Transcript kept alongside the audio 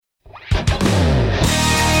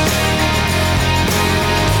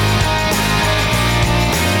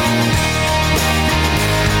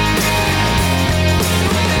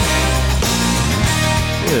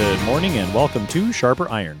morning and welcome to Sharper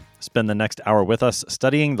Iron. Spend the next hour with us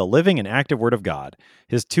studying the living and active Word of God,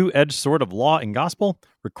 His two-edged sword of law and gospel,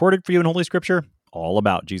 recorded for you in Holy Scripture, all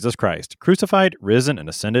about Jesus Christ, crucified, risen, and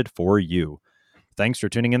ascended for you. Thanks for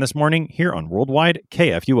tuning in this morning here on Worldwide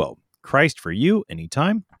KFUO. Christ for you,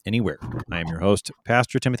 anytime, anywhere. I am your host,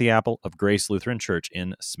 Pastor Timothy Apple of Grace Lutheran Church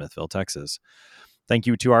in Smithville, Texas. Thank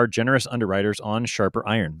you to our generous underwriters on Sharper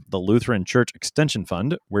Iron, the Lutheran Church Extension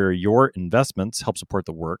Fund, where your investments help support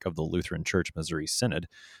the work of the Lutheran Church Missouri Synod.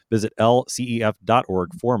 Visit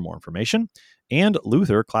lcef.org for more information. And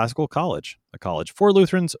Luther Classical College, a college for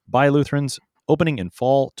Lutherans by Lutherans, opening in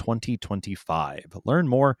fall 2025. Learn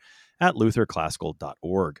more at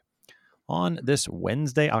lutherclassical.org. On this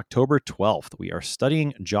Wednesday, October 12th, we are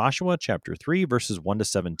studying Joshua chapter 3, verses 1 to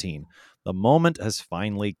 17. The moment has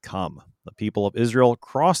finally come. The people of Israel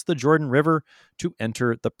crossed the Jordan River to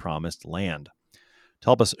enter the promised land. To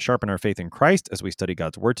help us sharpen our faith in Christ as we study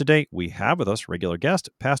God's Word today, we have with us regular guest,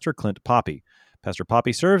 Pastor Clint Poppy. Pastor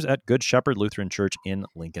Poppy serves at Good Shepherd Lutheran Church in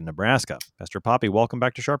Lincoln, Nebraska. Pastor Poppy, welcome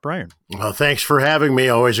back to Sharper Iron. Well, thanks for having me.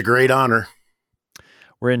 Always a great honor.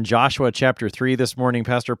 We're in Joshua chapter 3 this morning.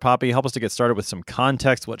 Pastor Poppy, help us to get started with some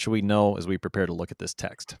context. What should we know as we prepare to look at this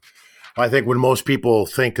text? I think when most people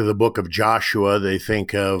think of the book of Joshua, they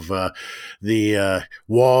think of the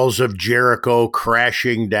walls of Jericho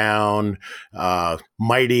crashing down,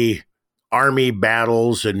 mighty army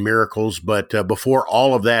battles and miracles. But before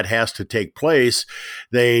all of that has to take place,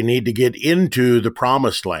 they need to get into the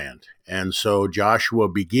promised land. And so Joshua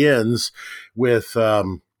begins with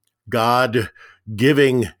God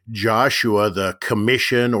giving Joshua the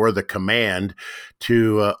commission or the command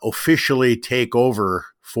to officially take over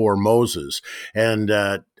for Moses. And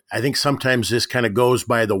I think sometimes this kind of goes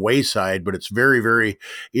by the wayside, but it's very, very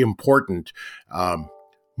important.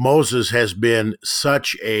 Moses has been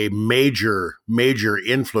such a major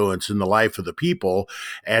influence in the life of the people,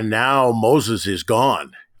 and now Moses is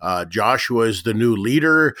gone. Joshua is the new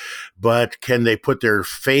leader, but can they put their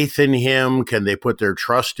faith in him? Can they put their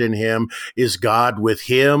trust in him? Is God with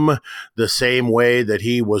him the same way that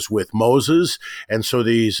he was with Moses? And so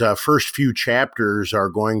these first few chapters are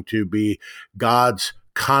going to be God's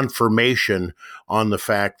confirmation on the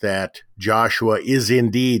fact that Joshua is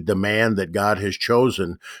indeed the man that God has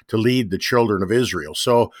chosen to lead the children of Israel.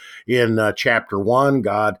 So in chapter 1,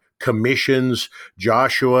 God commissions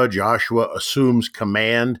Joshua. Joshua assumes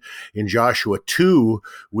command. In Joshua 2,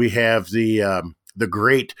 we have the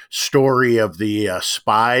great story of the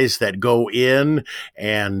spies that go in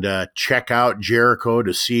and check out Jericho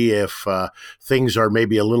to see if things are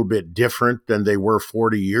maybe a little bit different than they were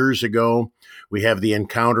 40 years ago. We have the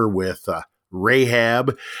encounter with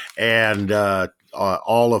Rahab and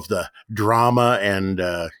all of the drama and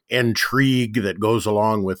intrigue that goes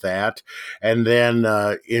along with that. And then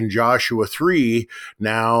in Joshua 3,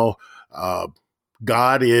 now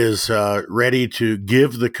God is ready to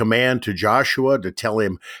give the command to Joshua to tell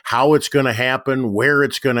him how it's going to happen, where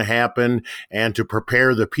it's going to happen, and to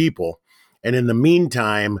prepare the people. And in the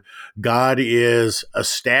meantime, God is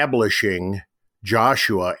establishing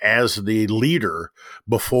Joshua as the leader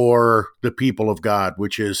before the people of God,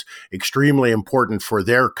 which is extremely important for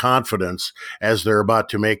their confidence as they're about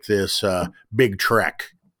to make this big trek.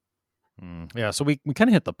 Yeah, so we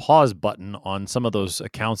kind of hit the pause button on some of those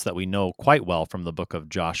accounts that we know quite well from the book of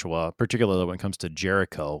Joshua, particularly when it comes to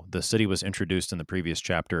Jericho. The city was introduced in the previous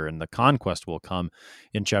chapter, and the conquest will come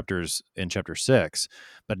in chapter 6.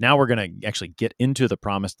 But now we're going to actually get into the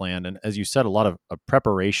promised land, and as you said, a lot of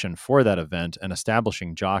preparation for that event and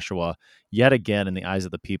establishing Joshua yet again in the eyes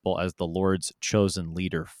of the people as the Lord's chosen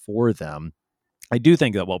leader for them. I do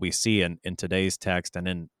think that what we see in today's text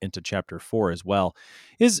and into chapter 4 as well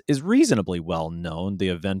is reasonably well known. The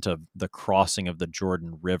event of the crossing of the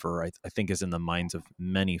Jordan River, I think, is in the minds of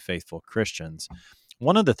many faithful Christians.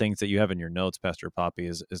 One of the things that you have in your notes, Pastor Poppy,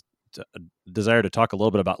 is a desire to talk a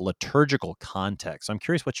little bit about liturgical context. I'm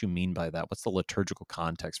curious what you mean by that. What's the liturgical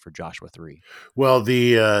context for Joshua 3? Well,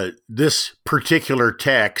 this particular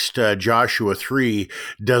text, Joshua 3,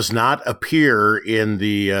 does not appear in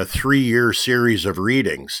the 3-year series of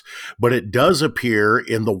readings, but it does appear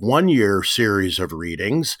in the 1-year series of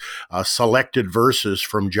readings, selected verses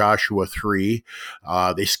from Joshua 3.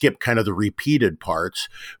 They skip kind of the repeated parts,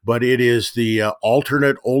 but it is the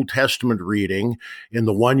alternate Old Testament reading in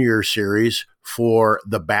the 1-year series for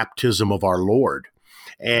the baptism of our Lord.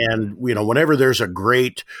 And, whenever there's a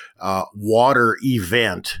great water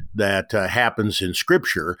event that happens in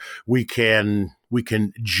Scripture, we can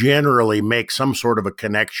generally make some sort of a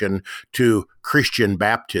connection to Christian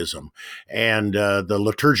baptism. And the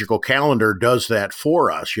liturgical calendar does that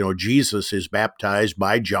for us. Jesus is baptized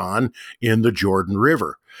by John in the Jordan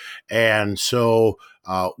River. And so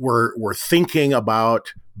we're thinking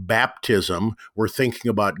about baptism. We're thinking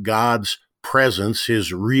about God's presence,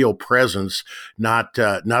 his real presence, not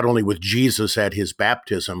only with Jesus at his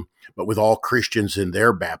baptism, but with all Christians in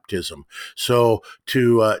their baptism. So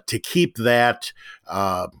to keep that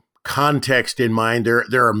context in mind,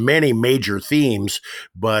 there are many major themes,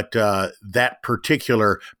 but that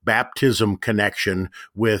particular baptism connection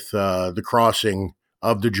with the crossing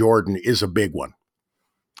of the Jordan is a big one.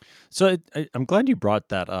 So I'm glad you brought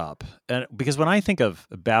that up, and because when I think of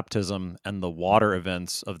baptism and the water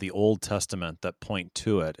events of the Old Testament that point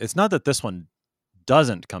to it, it's not that this one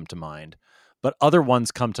doesn't come to mind, but other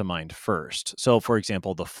ones come to mind first. So, for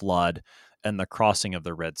example, the flood and the crossing of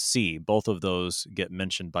the Red Sea, both of those get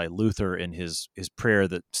mentioned by Luther in his prayer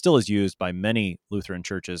that still is used by many Lutheran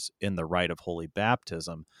churches in the rite of holy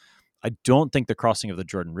baptism. I don't think the crossing of the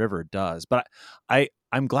Jordan River does, but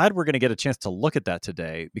I'm glad we're going to get a chance to look at that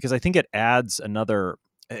today, because I think it adds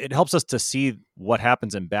it helps us to see what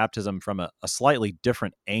happens in baptism from a slightly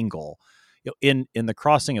different angle. In the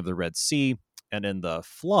crossing of the Red Sea and in the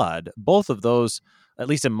flood, both of those, at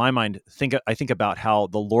least in my mind, I think about how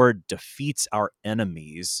the Lord defeats our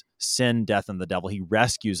enemies, sin, death, and the devil. He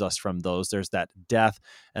rescues us from those. There's that death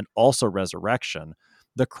and also resurrection.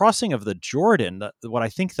 The crossing of the Jordan, what I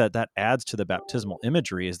think that adds to the baptismal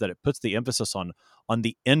imagery is that it puts the emphasis on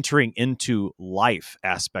the entering into life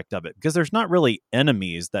aspect of it, because there's not really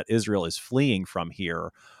enemies that Israel is fleeing from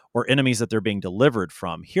here, or enemies that they're being delivered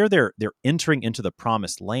from. Here they're entering into the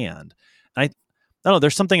promised land. And I don't know,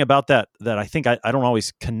 there's something about that I think I don't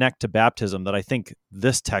always connect to baptism that I think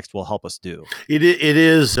this text will help us do. It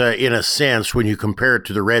is, in a sense, when you compare it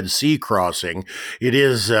to the Red Sea crossing, it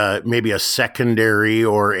is maybe a secondary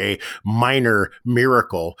or a minor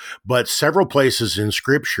miracle. But several places in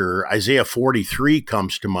Scripture, Isaiah 43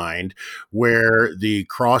 comes to mind, where the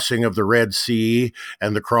crossing of the Red Sea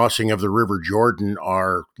and the crossing of the River Jordan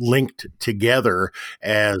are linked together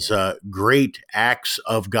as great acts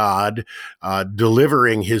of God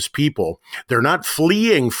delivering his people. They're not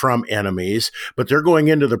fleeing from enemies, but they're going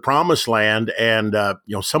into the promised land, and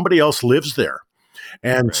somebody else lives there.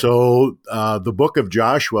 And right. So the book of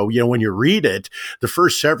Joshua, when you read it, the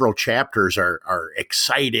first several chapters are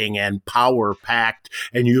exciting and power-packed,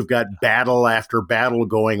 and you've got battle after battle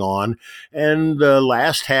going on. And the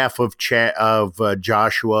last half of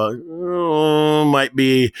Joshua might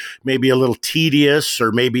be maybe a little tedious,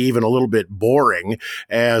 or maybe even a little bit boring,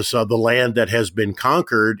 as the land that has been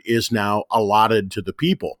conquered is now allotted to the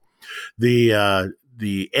people.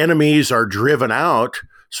 The enemies are driven out.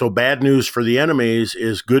 So bad news for the enemies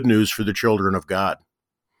is good news for the children of God.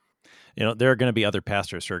 There are going to be other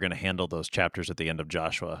pastors who are going to handle those chapters at the end of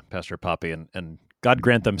Joshua, Pastor Poppy, and God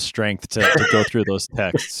grant them strength to go through those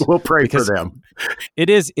texts. We'll pray for them. It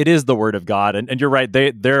is the word of God, and you're right.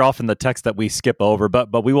 They're often the text that we skip over,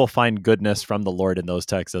 but we will find goodness from the Lord in those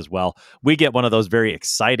texts as well. We get one of those very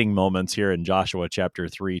exciting moments here in Joshua chapter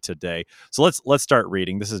 3 today. So let's start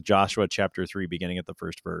reading. This is Joshua chapter 3, beginning at the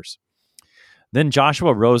first verse. Then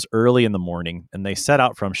Joshua rose early in the morning, and they set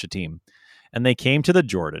out from Shittim. And they came to the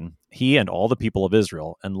Jordan, he and all the people of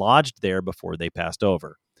Israel, and lodged there before they passed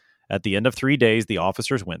over. At the end of 3 days, the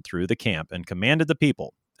officers went through the camp and commanded the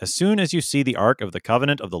people, "As soon as you see the ark of the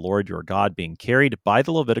covenant of the Lord your God being carried by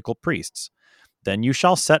the Levitical priests, then you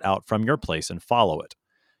shall set out from your place and follow it.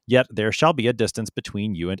 Yet there shall be a distance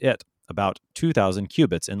between you and it, about 2,000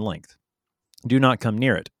 cubits in length. Do not come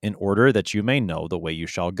near it, in order that you may know the way you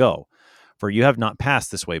shall go, for you have not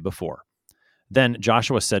passed this way before." Then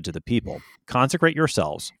Joshua said to the people, "Consecrate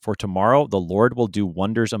yourselves, for tomorrow the Lord will do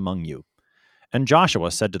wonders among you." And Joshua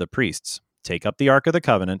said to the priests, "Take up the ark of the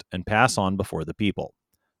covenant and pass on before the people."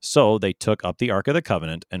 So they took up the ark of the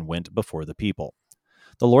covenant and went before the people.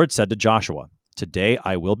 The Lord said to Joshua, "Today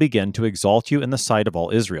I will begin to exalt you in the sight of all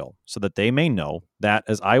Israel, so that they may know that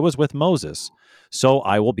as I was with Moses, so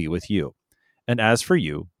I will be with you. And as for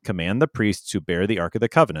you, command the priests who bear the ark of the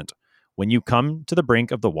covenant, when you come to the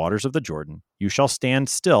brink of the waters of the Jordan, you shall stand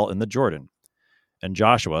still in the Jordan." And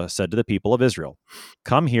Joshua said to the people of Israel,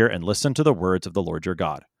 "Come here and listen to the words of the Lord your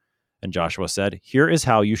God." And Joshua said, "Here is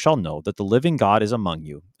how you shall know that the living God is among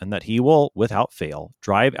you, and that he will, without fail,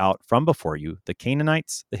 drive out from before you the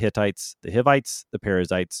Canaanites, the Hittites, the Hivites, the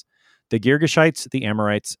Perizzites, the Girgashites, the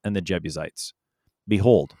Amorites, and the Jebusites.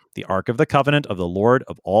 Behold, the ark of the covenant of the Lord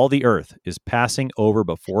of all the earth is passing over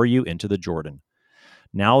before you into the Jordan.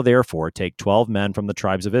 Now therefore take 12 men from the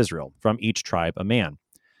tribes of Israel, from each tribe a man.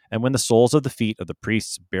 And when the soles of the feet of the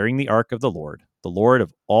priests bearing the ark of the Lord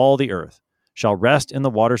of all the earth, shall rest in the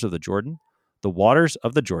waters of the waters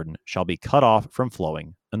of the Jordan shall be cut off from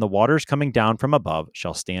flowing, and the waters coming down from above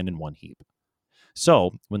shall stand in one heap.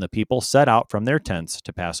 So, when the people set out from their tents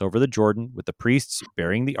to pass over the Jordan with the priests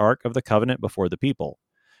bearing the ark of the covenant before the people,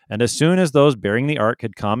 and as soon as those bearing the ark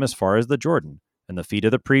had come as far as the Jordan, and the feet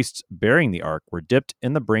of the priests bearing the ark were dipped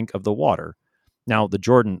in the brink of the water, now the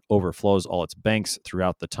Jordan overflows all its banks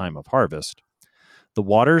throughout the time of harvest, the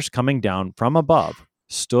waters coming down from above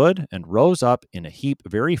stood and rose up in a heap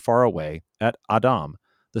very far away at Adam,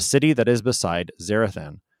 the city that is beside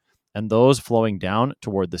Zarethan, and those flowing down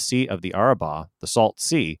toward the sea of the Arabah, the salt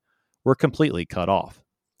sea, were completely cut off,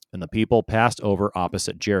 and the people passed over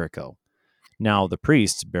opposite Jericho. Now the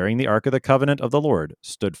priests bearing the ark of the covenant of the Lord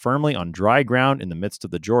stood firmly on dry ground in the midst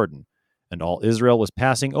of the Jordan, and all Israel was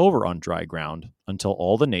passing over on dry ground until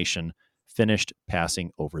all the nation finished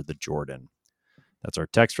passing over the Jordan. That's our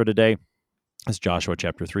text for today. It's Joshua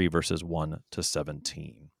chapter 3, verses 1 to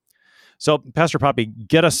 17. So, Pastor Poppy,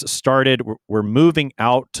 get us started. We're moving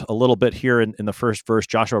out a little bit here in the first verse.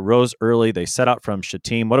 Joshua rose early. They set out from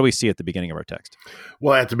Shittim. What do we see at the beginning of our text?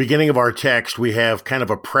 Well, at the beginning of our text, we have kind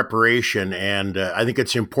of a preparation, and I think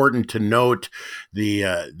it's important to note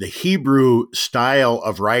the Hebrew style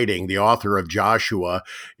of writing. The author of Joshua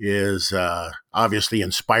is obviously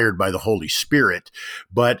inspired by the Holy Spirit,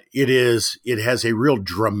 but it has a real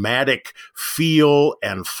dramatic feel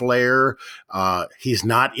and flair. He's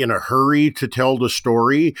not in a hurry to tell the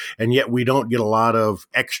story, and yet we don't get a lot of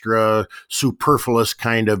extra superfluous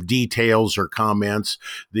kind of details or comments.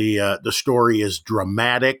 The story is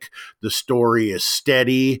dramatic. The story is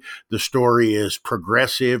steady. The story is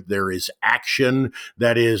progressive. There is action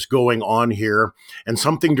that is going on here, and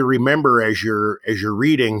something to remember as you're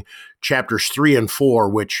reading chapters 3 and 4,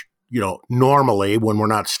 which, normally when we're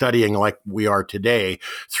not studying like we are today,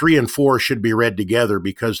 3 and 4 should be read together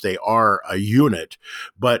because they are a unit.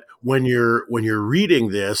 But when you're reading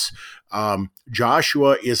this,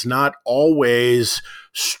 Joshua is not always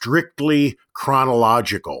strictly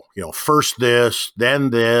chronological. First this, then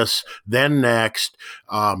next.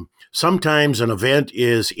 Sometimes an event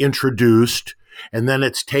is introduced and then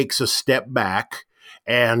it takes a step back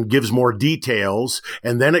and gives more details,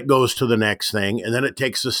 and then it goes to the next thing, and then it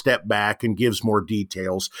takes a step back and gives more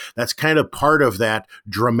details. That's kind of part of that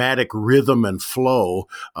dramatic rhythm and flow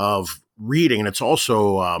of reading. And it's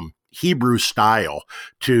also Hebrew style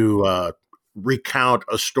to recount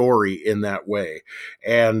a story in that way.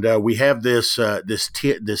 And we have this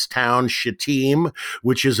town, Shittim,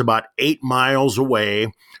 which is about 8 miles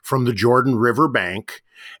away from the Jordan River bank,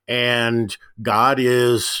 and God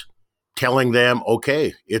is telling them,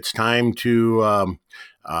 okay, it's time to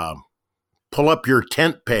pull up your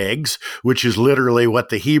tent pegs, which is literally what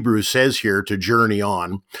the Hebrew says here, to journey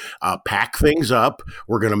on. Pack things up.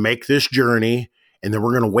 We're going to make this journey, and then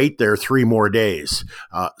we're going to wait there 3 more days.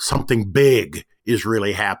 Something big is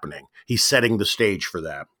really happening. He's setting the stage for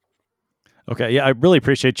that. Okay, yeah, I really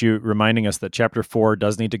appreciate you reminding us that chapter 4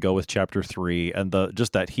 does need to go with chapter 3, and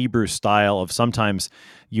just that Hebrew style of sometimes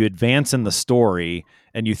you advance in the story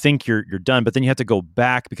and you think you're done, but then you have to go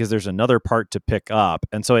back because there's another part to pick up,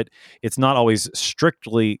 and so it's not always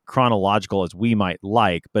strictly chronological as we might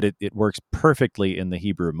like, but it works perfectly in the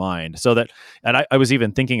Hebrew mind. So that, and I was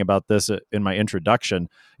even thinking about this in my introduction.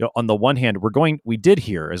 On the one hand, we did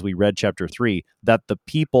hear as we read chapter 3 that the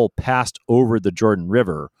people passed over the Jordan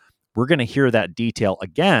River. We're going to hear that detail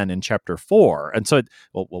again in chapter 4. And so,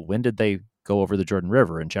 when did they go over the Jordan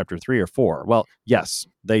River, in chapter 3 or 4? Well, yes,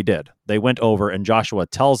 they did. They went over, and Joshua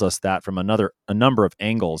tells us that from a number of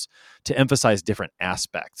angles to emphasize different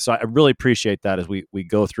aspects. So I really appreciate that as we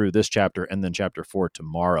go through this chapter and then chapter 4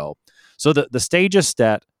 tomorrow. So the stage is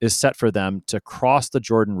set for them to cross the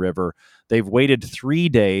Jordan River. They've waited 3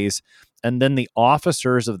 days, and then the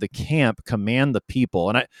officers of the camp command the people.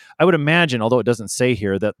 And I would imagine, although it doesn't say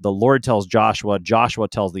here, that the Lord tells Joshua, Joshua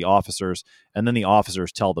tells the officers, and then the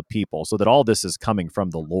officers tell the people, so that all this is coming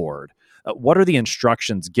from the Lord. What are the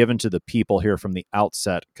instructions given to the people here from the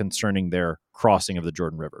outset concerning their crossing of the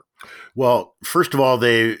Jordan River? Well, first of all,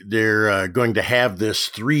 they're going to have this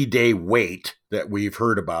 3-day wait that we've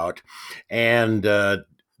heard about, and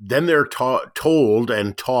then they're told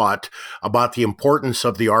and taught about the importance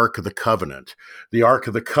of the Ark of the Covenant. The Ark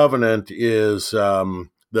of the Covenant is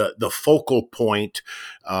the focal point.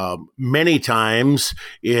 Many times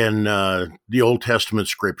in the Old Testament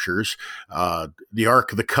scriptures, the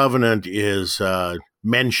Ark of the Covenant is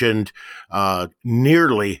mentioned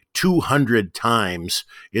nearly 200 times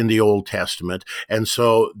in the Old Testament. And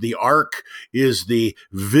so the Ark is the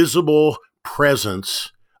visible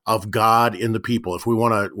presence of God in the people. If we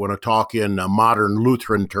want to talk in modern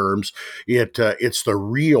Lutheran terms, it's the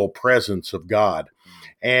real presence of God.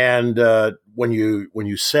 And when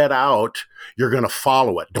you set out, you're going to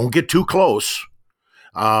follow it. Don't get too close.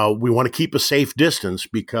 We want to keep a safe distance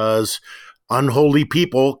because unholy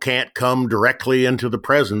people can't come directly into the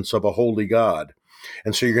presence of a holy God.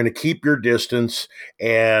 And so you're going to keep your distance,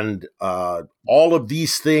 and all of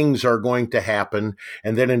these things are going to happen.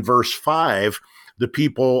 And then in verse 5, the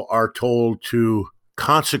people are told to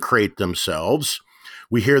consecrate themselves.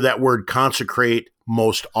 We hear that word consecrate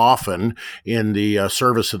most often in the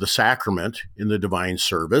service of the sacrament, in the divine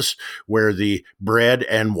service, where the bread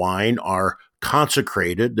and wine are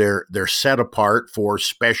consecrated. They're set apart for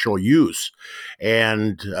special use.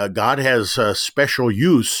 And God has special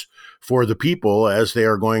use for the people as they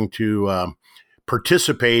are going to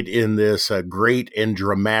participate in this great and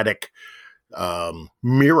dramatic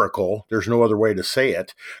miracle. There's no other way to say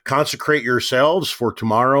it. Consecrate yourselves, for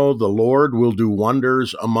tomorrow the Lord will do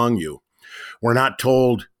wonders among you. We're not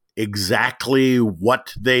told exactly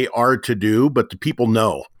what they are to do, but the people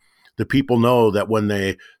know. The people know that when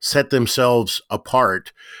they set themselves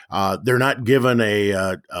apart, they're not given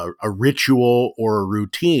a ritual or a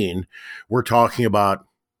routine. We're talking about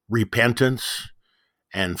repentance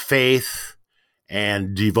and faith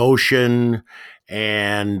and devotion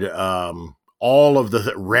and all of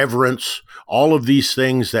the reverence, all of these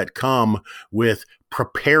things that come with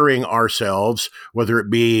preparing ourselves, whether it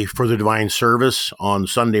be for the divine service on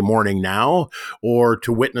Sunday morning now, or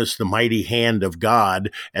to witness the mighty hand of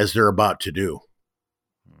God as they're about to do.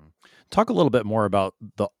 Talk a little bit more about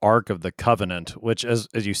the Ark of the Covenant, which, as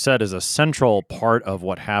you said, is a central part of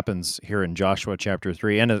what happens here in Joshua chapter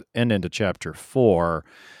 3 and into chapter 4.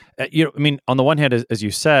 On the one hand, as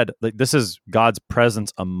you said, like, this is God's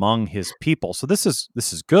presence among his people. So this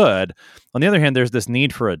is good. On the other hand, there's this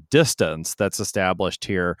need for a distance that's established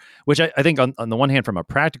here, which I think on the one hand, from a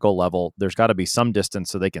practical level, there's got to be some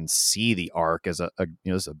distance so they can see the Ark as this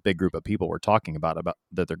is a big group of people we're talking about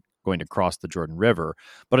that they're going to cross the Jordan River.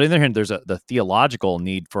 But on the other hand, there's the theological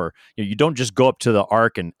need for, you don't just go up to the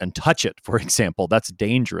Ark and touch it, for example. That's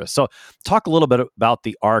dangerous. So talk a little bit about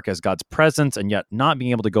the Ark as God's presence and yet not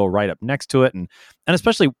being able to go right up next to it. And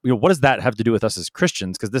especially, what does that have to do with us as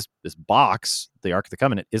Christians? Because this box, the Ark of the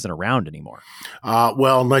Covenant, isn't around anymore.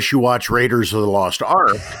 Well, unless you watch Raiders of the Lost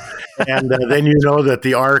Ark. And then you know that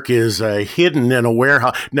the Ark is hidden in a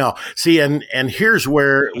warehouse. No, see, and here's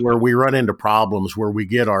where we run into problems, where we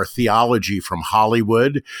get our theology from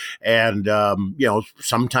Hollywood. And,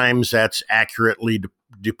 sometimes that's accurately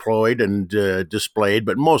deployed and displayed,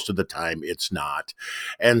 but most of the time it's not.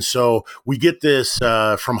 And so we get this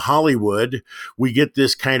from Hollywood. We get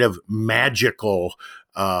this kind of magical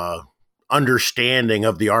understanding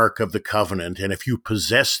of the Ark of the Covenant. And if you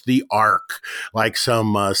possess the Ark like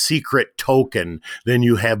some secret token, then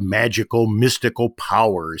you have magical, mystical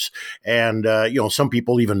powers. And, some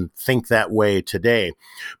people even think that way today.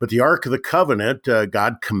 But the Ark of the Covenant,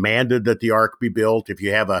 God commanded that the Ark be built. If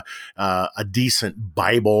you have a decent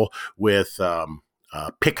Bible with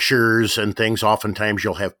pictures and things, oftentimes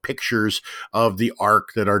you'll have pictures of the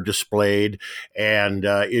Ark that are displayed, and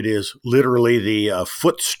it is literally the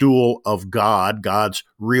footstool of God, God's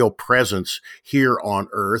real presence here on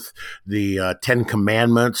earth. The Ten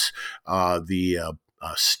Commandments, the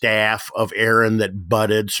staff of Aaron that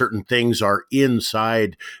budded, certain things are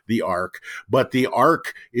inside the Ark, but the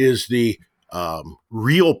Ark is the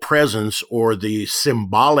real presence, or the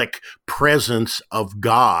symbolic presence of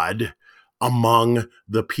God among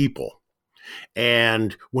the people.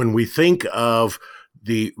 And when we think of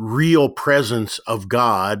the real presence of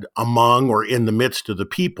God among or in the midst of the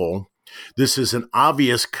people, this is an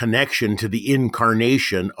obvious connection to the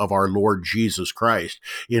incarnation of our Lord Jesus Christ.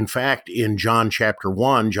 In fact, in John chapter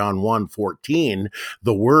 1, John 1:14,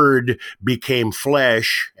 the Word became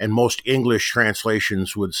flesh, and most English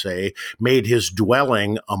translations would say, made his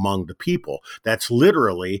dwelling among the people. That's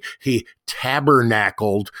literally, he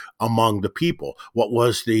tabernacled among the people. What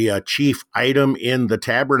was the chief item in the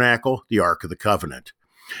tabernacle? The Ark of the Covenant.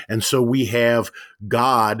 And so we have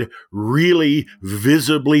God really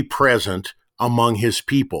visibly present among his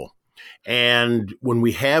people. And when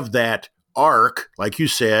we have that ark, like you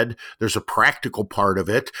said, there's a practical part of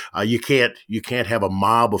it. You can't have a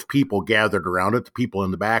mob of people gathered around it. The people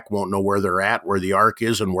in the back won't know where they're at, where the ark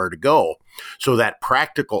is, and where to go. So that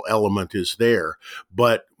practical element is there.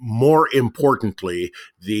 But more importantly,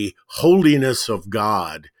 the holiness of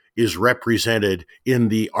God is represented in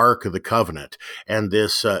the Ark of the Covenant. And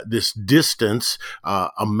this distance,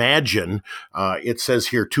 imagine, it says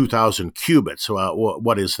here 2,000 cubits. So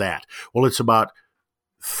what is that? Well, it's about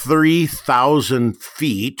 3,000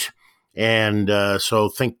 feet. And so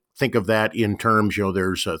think of that in terms,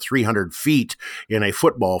 there's 300 feet in a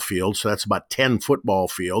football field. So that's about 10 football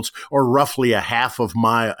fields, or roughly a half a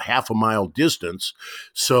mile distance,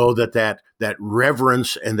 so that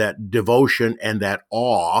reverence and that devotion and that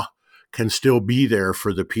awe can still be there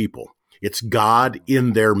for the people. It's God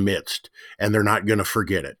in their midst, and they're not going to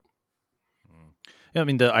forget it. Yeah, I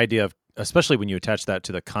mean, the idea of, especially when you attach that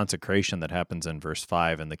to the consecration that happens in verse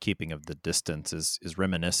 5 and the keeping of the distance is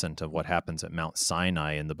reminiscent of what happens at Mount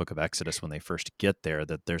Sinai in the book of Exodus when they first get there,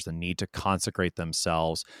 that there's a need to consecrate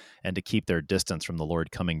themselves and to keep their distance from the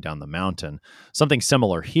Lord coming down the mountain. Something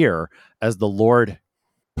similar here as the Lord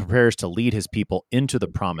prepares to lead his people into the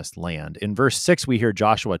promised land. In verse 6, we hear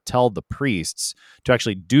Joshua tell the priests to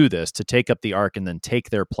actually do this, to take up the ark and then take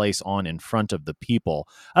their place on in front of the people.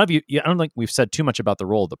 I don't think we've said too much about the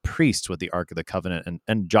role of the priests with the Ark of the Covenant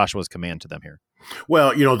and Joshua's command to them here.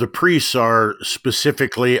 Well, the priests are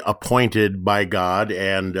specifically appointed by God.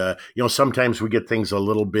 And, sometimes we get things a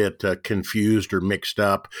little bit confused or mixed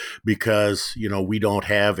up because, we don't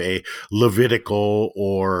have a Levitical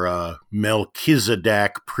or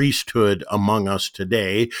Melchizedek priesthood among us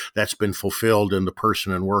today. That's been fulfilled in the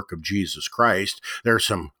person and work of Jesus Christ. There are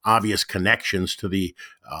some obvious connections to the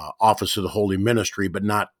office of the holy ministry, but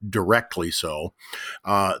not directly so.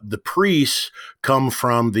 The priests come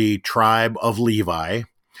from the tribe of Levi,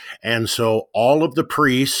 and so all of the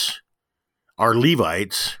priests are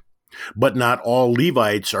Levites, but not all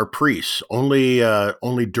Levites are priests. Only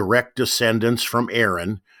direct descendants from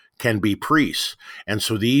Aaron can be priests. And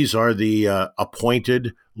so these are the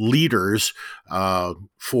appointed leaders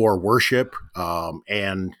for worship.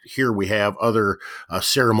 And here we have other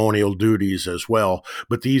ceremonial duties as well.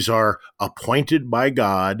 But these are appointed by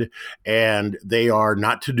God, and they are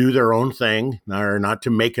not to do their own thing, or not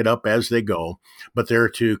to make it up as they go, but they're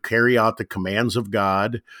to carry out the commands of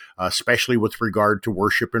God, especially with regard to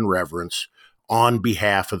worship and reverence on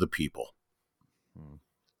behalf of the people.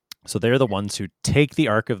 So they're the ones who take the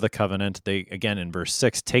Ark of the Covenant. They, again, in verse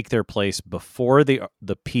 6, take their place before the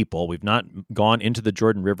people. We've not gone into the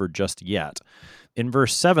Jordan River just yet. In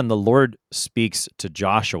verse 7, the Lord speaks to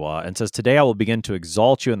Joshua and says, "Today I will begin to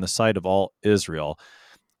exalt you in the sight of all Israel,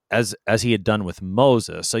 as he had done with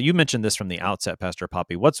Moses." So you mentioned this from the outset, Pastor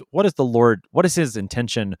Poppy. What is his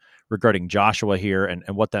intention regarding Joshua here, and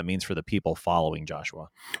what that means for the people following Joshua?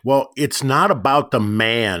 Well, it's not about the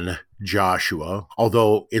man Joshua,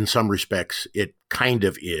 although in some respects it kind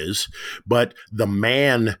of is, but the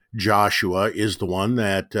man Joshua is the one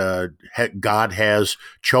that God has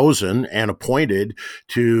chosen and appointed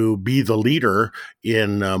to be the leader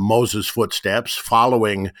in Moses' footsteps,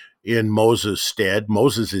 following in Moses' stead.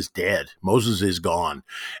 Moses is dead. Moses is gone.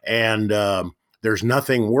 And there's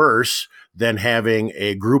nothing worse than having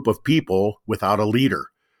a group of people without a leader.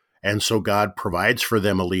 And so God provides for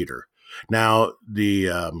them a leader. Now,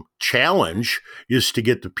 the challenge is to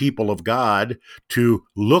get the people of God to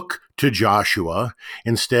look to Joshua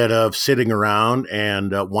instead of sitting around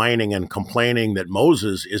and whining and complaining that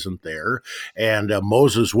Moses isn't there, and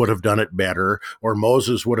Moses would have done it better, or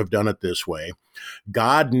Moses would have done it this way.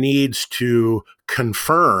 God needs to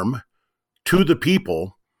confirm to the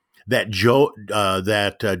people that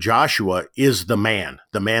Joshua is the man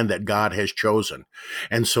that God has chosen.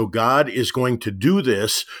 And so God is going to do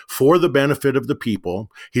this for the benefit of the people.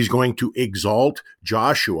 He's going to exalt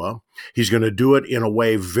Joshua. He's going to do it in a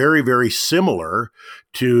way very, very similar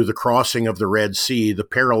to the crossing of the Red Sea. The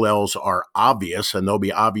parallels are obvious, and they'll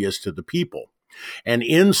be obvious to the people. And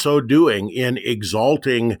in so doing, in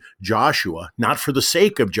exalting Joshua, not for the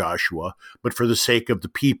sake of Joshua, but for the sake of the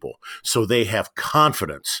people, so they have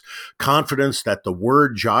confidence that the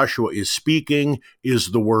word Joshua is speaking is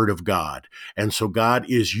the word of God. And so God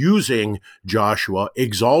is using Joshua,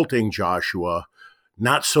 exalting Joshua,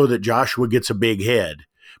 not so that Joshua gets a big head,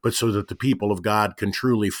 but so that the people of God can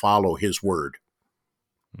truly follow his word.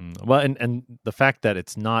 Well, and the fact that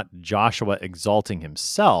it's not Joshua exalting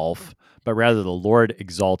himself, but rather the Lord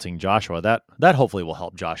exalting Joshua, that hopefully will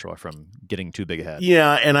help Joshua from getting too big a head.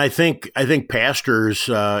 Yeah, and I think pastors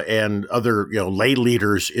and other lay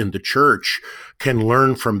leaders in the church can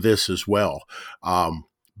learn from this as well.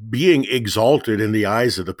 being exalted in the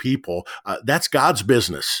eyes of the people, that's God's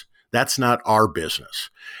business. That's not our business.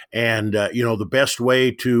 And, the best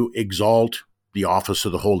way to exalt the office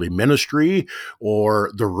of the holy ministry or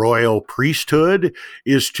the royal priesthood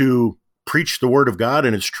is to preach the word of God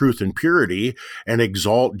in its truth and purity and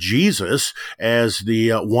exalt Jesus as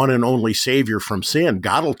the one and only Savior from sin.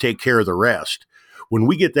 God will take care of the rest. When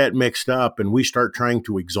we get that mixed up and we start trying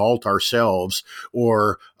to exalt ourselves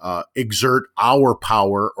or exert our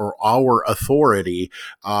power or our authority,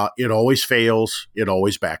 it always fails. It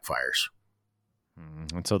always backfires.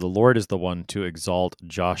 And so the Lord is the one to exalt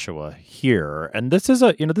Joshua here. And this is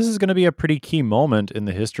this is going to be a pretty key moment in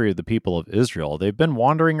the history of the people of Israel. They've been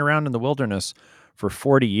wandering around in the wilderness for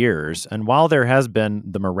 40 years. And while there has been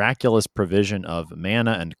the miraculous provision of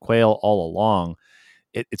manna and quail all along,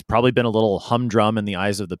 it's probably been a little humdrum in the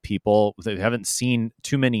eyes of the people. They haven't seen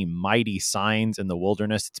too many mighty signs in the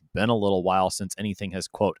wilderness. It's been a little while since anything has,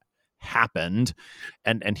 quote, happened.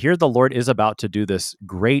 And here the Lord is about to do this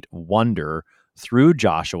great wonder through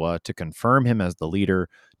Joshua to confirm him as the leader,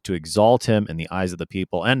 to exalt him in the eyes of the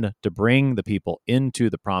people, and to bring the people into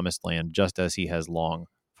the promised land just as he has long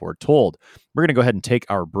foretold. We're going to go ahead and take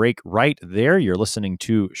our break right there. You're listening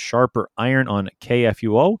to Sharper Iron on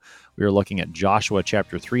KFUO. We are looking at Joshua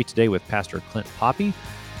chapter 3 today with Pastor Clint Poppy.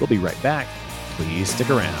 We'll be right back. Please stick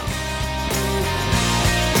around.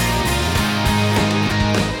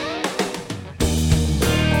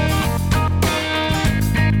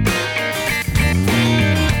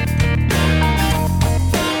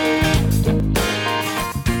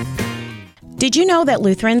 Did you know that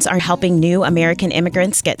Lutherans are helping new American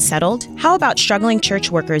immigrants get settled? How about struggling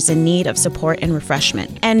church workers in need of support and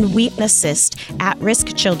refreshment? And we assist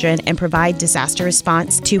at-risk children and provide disaster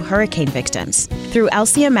response to hurricane victims. Through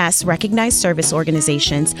LCMS recognized service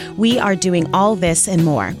organizations, we are doing all this and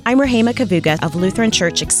more. I'm Rahema Kavuga of Lutheran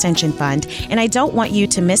Church Extension Fund, and I don't want you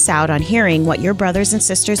to miss out on hearing what your brothers and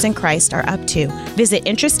sisters in Christ are up to. Visit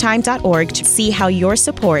interesttime.org to see how your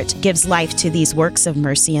support gives life to these works of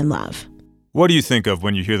mercy and love. What do you think of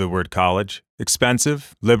when you hear the word college?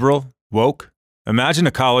 Expensive? Liberal? Woke? Imagine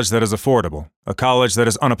a college that is affordable, a college that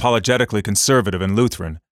is unapologetically conservative and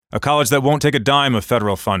Lutheran, a college that won't take a dime of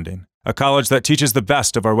federal funding, a college that teaches the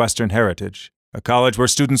best of our Western heritage, a college where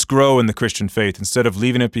students grow in the Christian faith instead of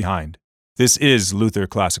leaving it behind. This is Luther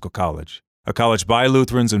Classical College, a college by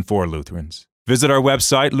Lutherans and for Lutherans. Visit our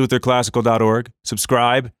website, lutherclassical.org,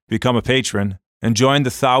 subscribe, become a patron, and join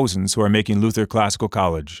the thousands who are making Luther Classical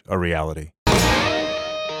College a reality.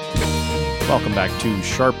 Welcome back to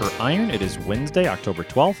Sharper Iron. It is Wednesday, October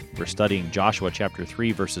 12th. We're studying Joshua chapter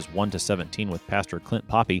 3, verses 1 to 17 with Pastor Clint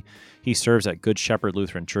Poppy. He serves at Good Shepherd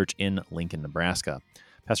Lutheran Church in Lincoln, Nebraska.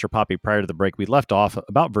 Pastor Poppy, prior to the break, we left off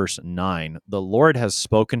about verse 9. The Lord has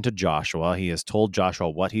spoken to Joshua. He has told Joshua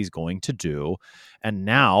what he's going to do. And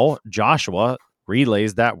now Joshua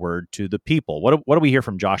relays that word to the people. What do we hear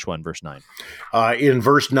from Joshua in verse 9? In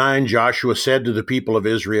verse 9, Joshua said to the people of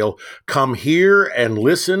Israel, "Come here and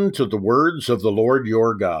listen to the words of the Lord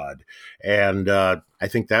your God." And I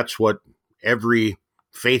think that's what every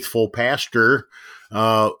faithful pastor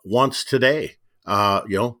wants today.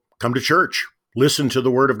 Come to church, listen to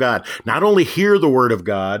the word of God. Not only hear the word of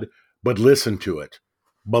God, but listen to it,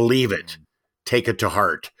 believe it, take it to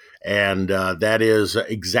heart. And that is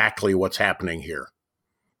exactly what's happening here.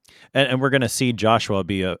 And we're going to see Joshua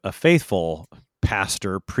be a faithful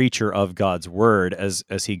pastor, preacher of God's word as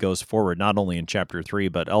he goes forward, not only in chapter 3,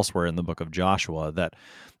 but elsewhere in the book of Joshua, that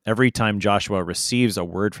every time Joshua receives a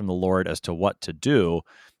word from the Lord as to what to do,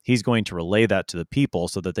 he's going to relay that to the people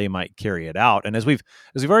so that they might carry it out. And as we've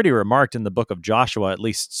already remarked in the book of Joshua, at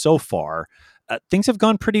least so far, things have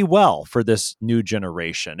gone pretty well for this new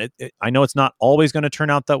generation. I know it's not always going to turn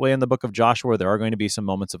out that way in the book of Joshua. There are going to be some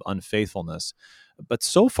moments of unfaithfulness. But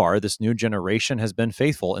so far, this new generation has been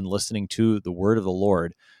faithful in listening to the word of the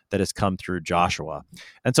Lord that has come through Joshua.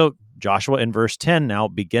 And so Joshua in verse 10 now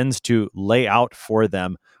begins to lay out for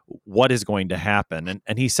them what is going to happen.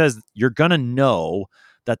 And he says, you're going to know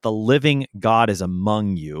that the living God is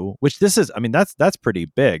among you, which that's pretty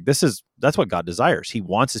big. That's what God desires. He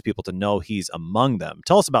wants his people to know he's among them.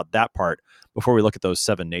 Tell us about that part before we look at those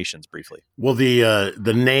 7 nations briefly. Well,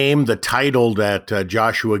 the name, the title that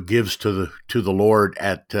Joshua gives to the Lord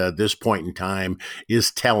at this point in time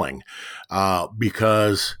is telling,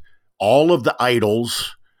 because all of the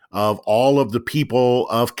idols of all of the people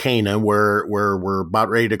of Canaan, where we're about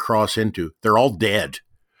ready to cross into, they're all dead.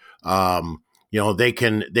 They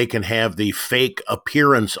can have the fake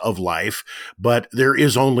appearance of life, but there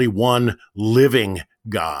is only one living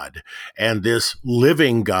God. And this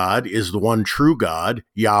living God is the one true God,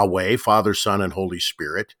 Yahweh, Father, Son, and Holy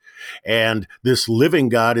Spirit. And this living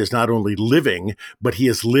God is not only living, but he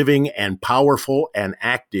is living and powerful and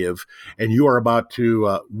active. And you are about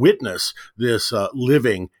to witness this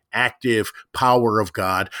living, active power of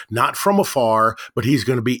God, not from afar, but he's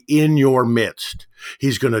going to be in your midst.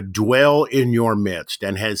 He's going to dwell in your midst.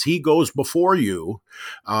 And as he goes before you,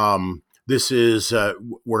 this is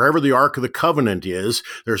wherever the Ark of the Covenant is,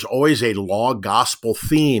 there's always a law gospel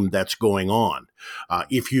theme that's going on.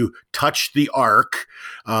 If you touch the Ark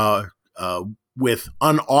with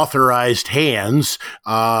unauthorized hands,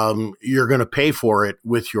 you're going to pay for it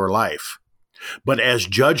with your life. But as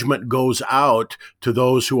judgment goes out to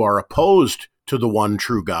those who are opposed to the one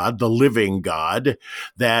true God, the living God,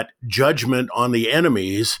 that judgment on the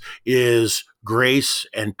enemies is grace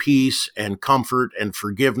and peace and comfort and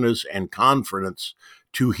forgiveness and confidence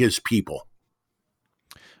to his people.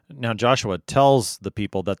 Now, Joshua tells the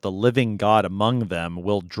people that the living God among them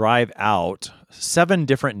will drive out 7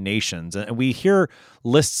 different nations. And we hear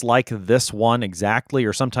lists like this one exactly,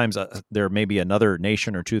 or sometimes there may be another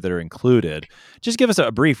nation or two that are included. Just give us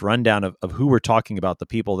a brief rundown of who we're talking about, the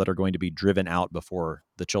people that are going to be driven out before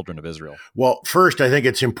the children of Israel. Well, first, I think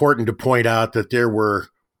it's important to point out that there were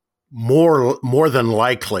more than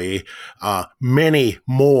likely many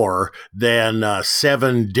more than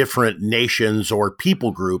 7 different nations or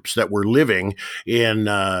people groups that were living in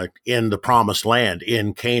the Promised Land,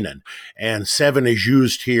 in Canaan. And 7 is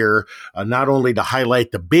used here not only to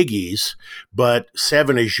highlight the biggies, but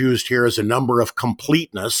 7 is used here as a number of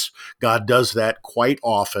completeness. God does that quite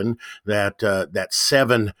often. That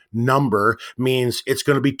 7 number means it's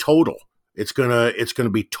going to be total. It's gonna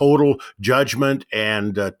be total judgment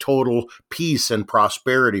and total peace and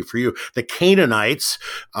prosperity for you. The Canaanites,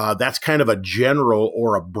 that's kind of a general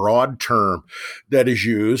or a broad term that is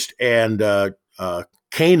used. And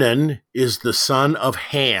Canaan is the son of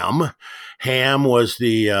Ham. Ham was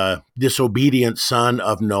the disobedient son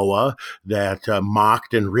of Noah that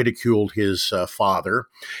mocked and ridiculed his father.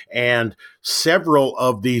 And several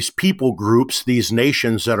of these people groups, these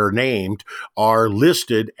nations that are named, are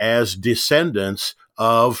listed as descendants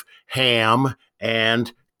of Ham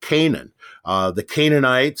and Canaan. The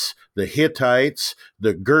Canaanites, the Hittites,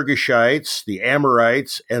 the Girgashites, the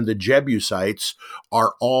Amorites, and the Jebusites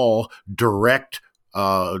are all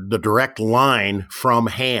the direct line from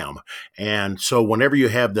Ham. And so whenever you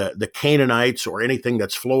have the Canaanites or anything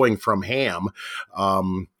that's flowing from Ham,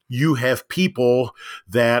 you have people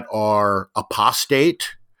that are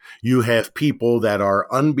apostate. You have people that are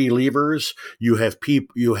unbelievers. You have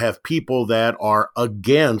people that are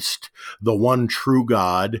against the one true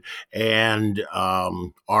God and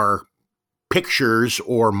are pictures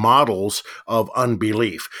or models of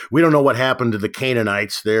unbelief. We don't know what happened to the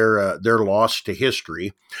Canaanites. They're lost to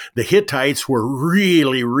history. The Hittites were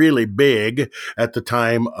really, really big at the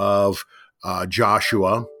time of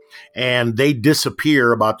Joshua, and they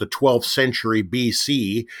disappear about the 12th century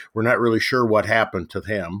BC. We're not really sure what happened to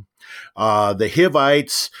them. The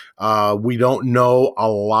Hivites, we don't know a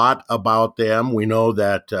lot about them. We know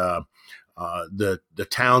that the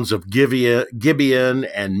towns of Gibeon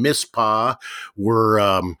and Mizpah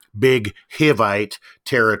were big Hivite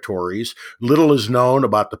territories. Little is known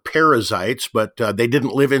about the Perizzites, but they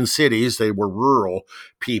didn't live in cities. They were rural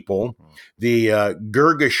people. The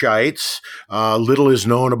Girgashites, little is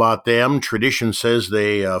known about them. Tradition says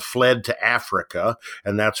they fled to Africa,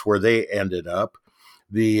 and that's where they ended up.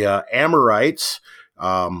 The Amorites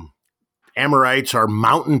are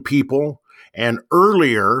mountain people, and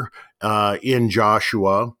earlier in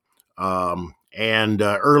Joshua and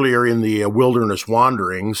earlier in the wilderness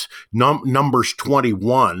wanderings, Numbers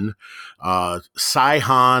 21,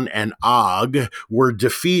 Sihon and Og were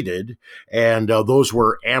defeated, and those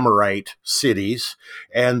were Amorite cities.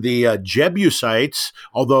 And the Jebusites,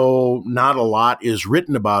 although not a lot is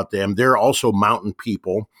written about them, they're also mountain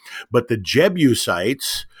people. But the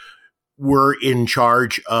Jebusites were in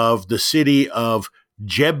charge of the city of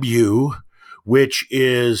Jebu, which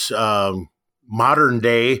is modern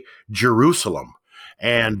day Jerusalem.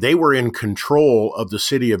 And they were in control of the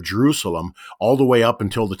city of Jerusalem all the way up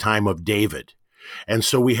until the time of David. And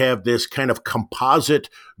so we have this kind of composite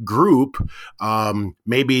group,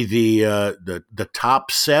 maybe the top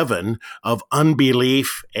 7 of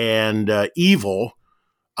unbelief and evil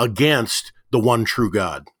against the one true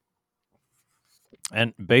God.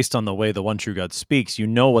 And based on the way the one true God speaks, you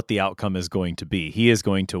know what the outcome is going to be. He is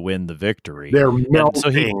going to win the victory. They're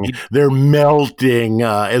melting. They're melting,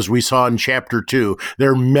 as we saw in chapter 2.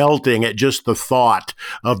 They're melting at just the thought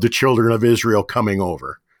of the children of Israel coming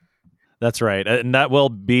over. That's right. And that will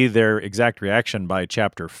be their exact reaction by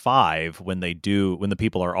chapter 5 when the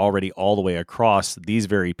people are already all the way across. These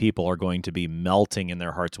very people are going to be melting in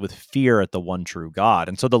their hearts with fear at the one true God.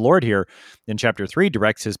 And so the Lord here in chapter 3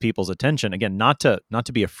 directs his people's attention, again, not to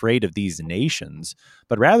be afraid of these nations,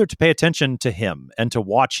 but rather to pay attention to him and to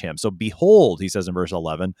watch him. So behold, he says in verse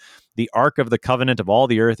 11, the ark of the covenant of all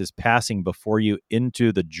the earth is passing before you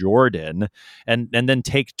into the Jordan, and then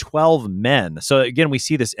take 12 men. So again, we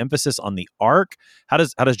see this emphasis on the ark. How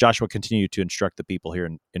does Joshua continue to instruct the people here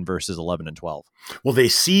in verses 11 and 12? Well, they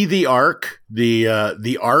see the ark.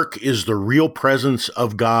 The ark is the real presence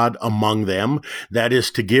of God among them. That is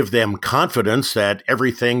to give them confidence that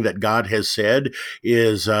everything that God has said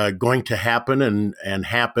is going to happen and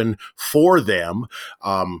happen for them.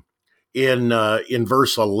 In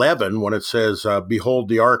verse 11, when it says, behold,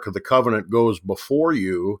 the ark of the covenant goes before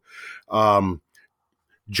you,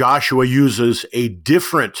 Joshua uses a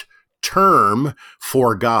different term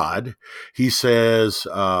for God. He says,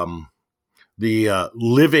 the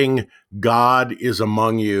living God is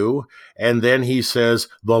among you. And then he says,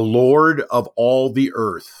 the Lord of all the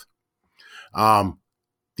earth. The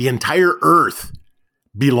entire earth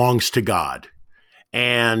belongs to God.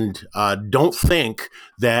 And don't think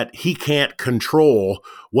that he can't control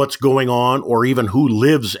what's going on or even who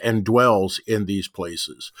lives and dwells in these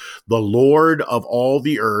places. The Lord of all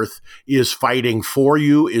the earth is fighting for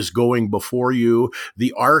you, is going before you.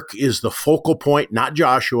 The ark is the focal point, not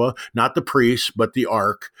Joshua, not the priests, but the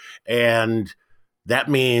ark. And that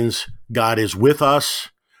means God is with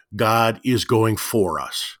us. God is going for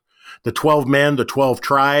us. The 12 men, the 12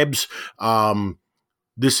 tribes,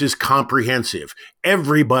 this is comprehensive.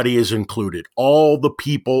 Everybody is included. All the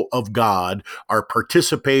people of God are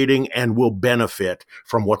participating and will benefit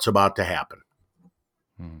from what's about to happen.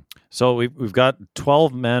 So we've got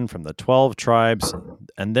 12 men from the 12 tribes,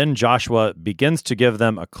 and then Joshua begins to give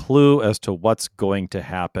them a clue as to what's going to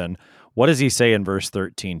happen. What does he say in verse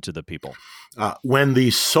 13 to the people? When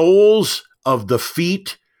the soles of the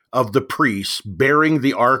feet of the priests bearing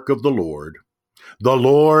the ark of the Lord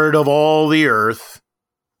of all the earth,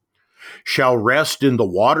 shall rest in the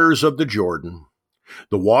waters of the Jordan.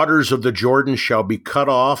 The waters of the Jordan shall be cut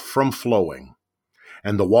off from flowing,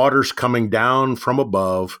 and the waters coming down from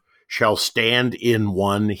above shall stand in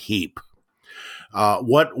one heap.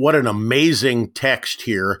 What an amazing text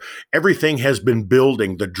here. Everything has been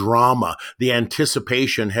building, the drama, the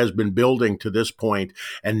anticipation has been building to this point,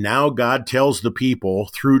 and now God tells the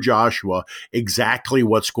people through Joshua exactly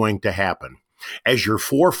what's going to happen. As your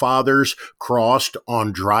forefathers crossed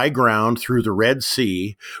on dry ground through the Red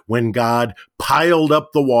Sea, when God piled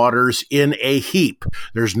up the waters in a heap.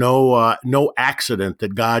 There's no accident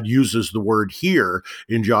that God uses the word here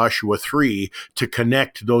in Joshua 3 to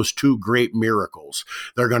connect those two great miracles.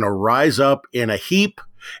 They're going to rise up in a heap,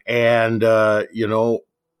 and the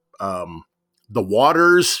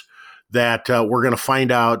waters that we're going to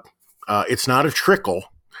find out, it's not a trickle.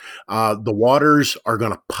 The waters are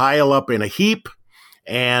going to pile up in a heap,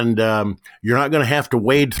 and you're not going to have to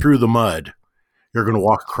wade through the mud. You're going to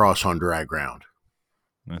walk across on dry ground.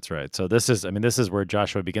 That's right. So this is where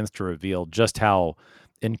Joshua begins to reveal just how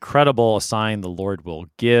incredible a sign the Lord will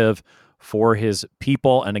give for his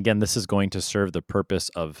people. And again, this is going to serve the purpose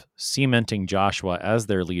of cementing Joshua as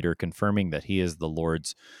their leader, confirming that he is the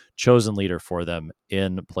Lord's chosen leader for them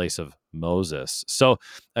in place of Moses. So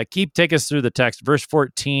take us through the text, verse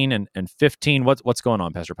 14 and 15. What's going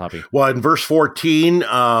on, Pastor Poppy? Well, in verse 14,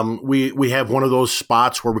 we have one of those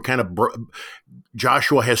spots where we kind of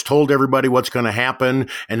Joshua has told everybody what's going to happen,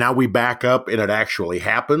 and now we back up and it actually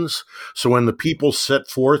happens. So when the people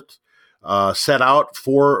set out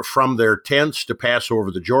from their tents to pass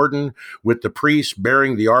over the Jordan, with the priests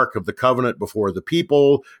bearing the ark of the covenant before the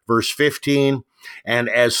people, verse 15, and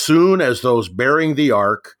as soon as those bearing the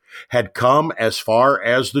ark had come as far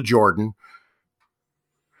as the Jordan,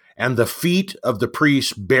 and the feet of the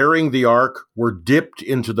priests bearing the ark were dipped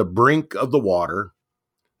into the brink of the water.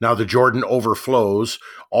 Now the Jordan overflows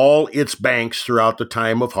all its banks throughout the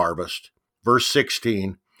time of harvest. Verse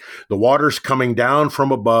 16, the waters coming down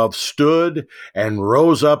from above stood and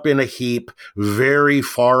rose up in a heap very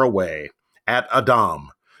far away at Adam,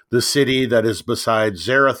 the city that is beside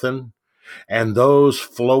Zarethan, and those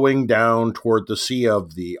flowing down toward the sea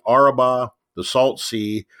of the Arabah, the salt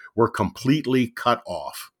sea, were completely cut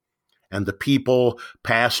off, and the people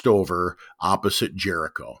passed over opposite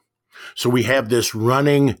Jericho. So we have this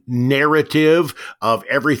running narrative of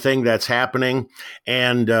everything that's happening,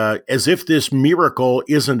 and as if this miracle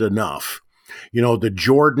isn't enough, the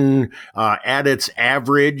Jordan at its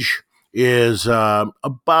average is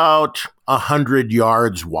about 100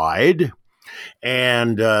 yards wide,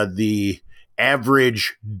 and the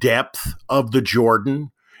average depth of the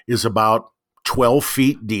Jordan is about 12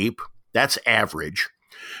 feet deep. That's average.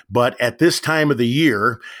 But at this time of the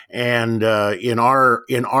year, and in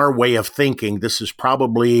our way of thinking, this is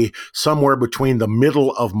probably somewhere between the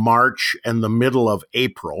middle of March and the middle of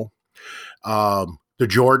April. The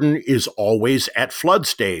Jordan is always at flood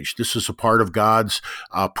stage. This is a part of God's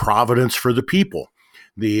providence for the people.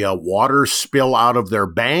 The waters spill out of their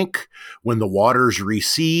bank. When the waters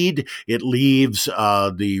recede, it leaves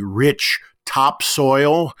the rich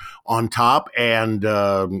topsoil on top, and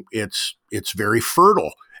it's very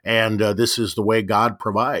fertile. And this is the way God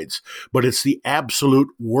provides. But it's the absolute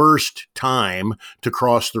worst time to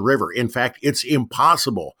cross the river. In fact, it's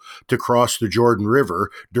impossible to cross the Jordan River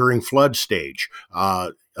during flood stage.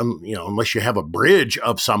 Unless you have a bridge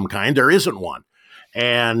of some kind, there isn't one.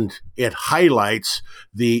 And it highlights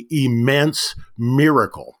the immense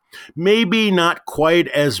miracle. Maybe not quite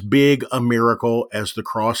as big a miracle as the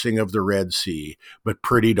crossing of the Red Sea, but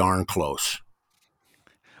pretty darn close.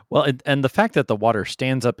 Well, and the fact that the water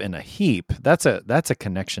stands up in a heap, that's a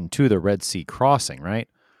connection to the Red Sea crossing, right?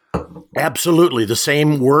 Absolutely. The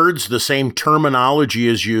same words, the same terminology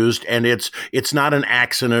is used, and it's not an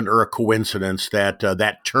accident or a coincidence that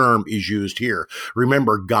that term is used here.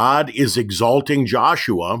 Remember, God is exalting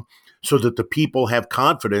Joshua so that the people have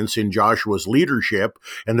confidence in Joshua's leadership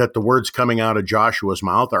and that the words coming out of Joshua's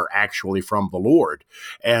mouth are actually from the Lord.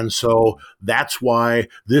 And so that's why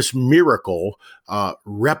this miracle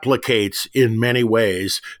replicates in many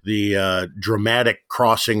ways the dramatic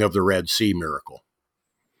crossing of the Red Sea miracle.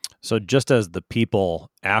 So just as the people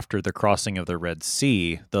after the crossing of the Red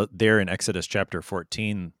Sea, there in Exodus chapter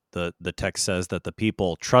 14, the text says that the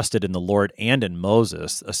people trusted in the Lord and in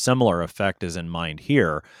Moses. A similar effect is in mind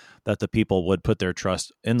here, that the people would put their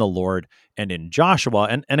trust in the Lord and in Joshua.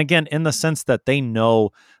 And again, in the sense that they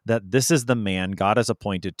know that this is the man God has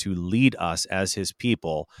appointed to lead us as his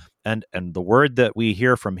people. And the word that we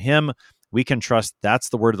hear from him, we can trust that's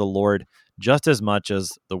the word of the Lord. Just as much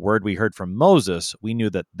as the word we heard from Moses, we knew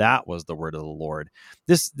that that was the word of the Lord.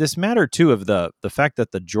 This matter too of the fact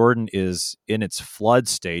that the Jordan is in its flood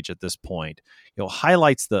stage at this point,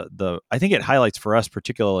 highlights I think it highlights for us,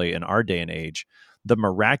 particularly in our day and age, the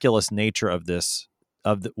miraculous nature of this,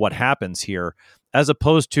 what happens here, as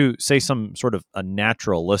opposed to, say, some sort of a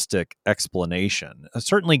naturalistic explanation.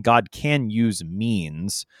 Certainly, God can use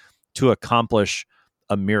means to accomplish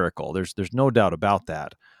a miracle. There's no doubt about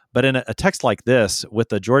that. But in a text like this, with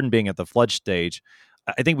the Jordan being at the flood stage,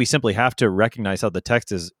 I think we simply have to recognize how the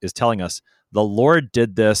text is telling us the Lord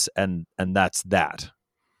did this, and that's that.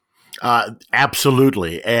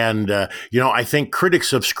 Absolutely. And, I think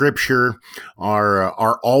critics of Scripture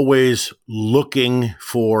are always looking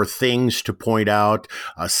for things to point out,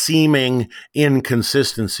 seeming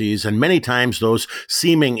inconsistencies. And many times those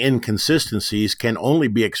seeming inconsistencies can only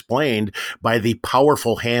be explained by the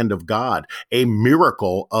powerful hand of God, a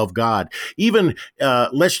miracle of God. Even,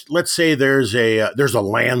 let's say there's a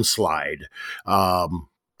landslide,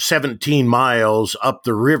 17 miles up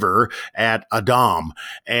the river at Adam,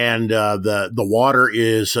 and the water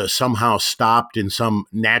is somehow stopped in some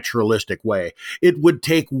naturalistic way. It would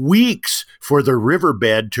take weeks for the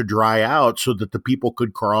riverbed to dry out so that the people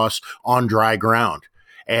could cross on dry ground.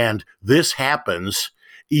 And this happens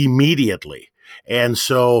immediately. And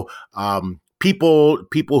so people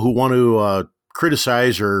who want to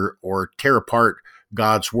criticize or tear apart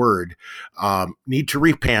God's word need to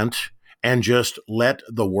repent and just let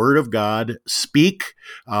the word of God speak.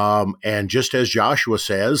 And just as Joshua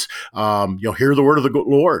says, hear the word of the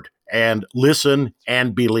Lord and listen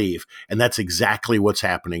and believe. And that's exactly what's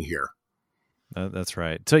happening here. That's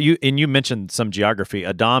right. So you mentioned some geography.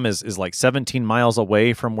 Adam is like 17 miles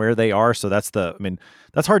away from where they are. So that's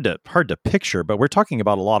hard to picture, but we're talking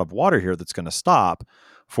about a lot of water here that's going to stop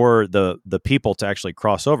for the people to actually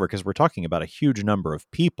cross over, because we're talking about a huge number of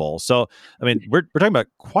people. So, we're talking about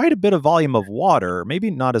quite a bit of volume of water, maybe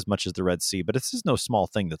not as much as the Red Sea, but it's just no small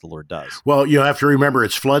thing that the Lord does. Well, you have to remember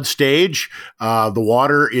it's flood stage. The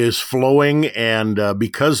water is flowing, and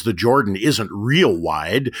because the Jordan isn't real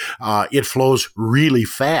wide, it flows really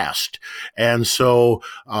fast. And so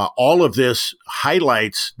all of this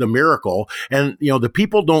highlights the miracle. And, the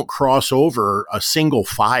people don't cross over a single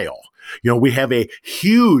file. We have a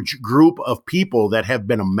huge group of people that have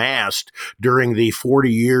been amassed during the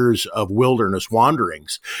 40 years of wilderness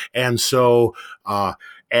wanderings. And so,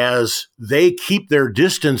 as they keep their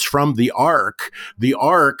distance from the ark,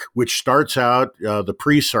 which starts out, the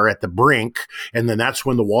priests are at the brink, and then that's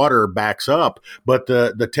when the water backs up. But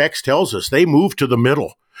the text tells us they move to the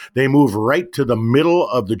middle. They move right to the middle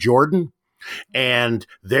of the Jordan. And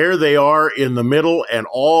there they are in the middle, and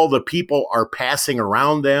all the people are passing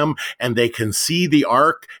around them, and they can see the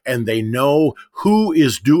ark, and they know who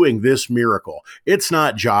is doing this miracle. It's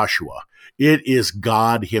not Joshua. It is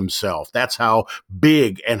God himself. That's how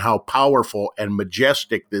big and how powerful and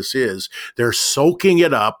majestic this is. They're soaking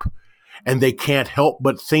it up, and they can't help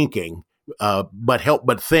but think,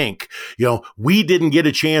 we didn't get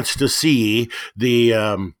a chance to see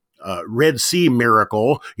the Red Sea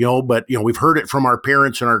miracle, but we've heard it from our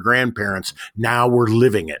parents and our grandparents. Now we're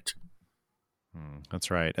living it. That's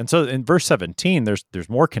right. And so in verse 17, there's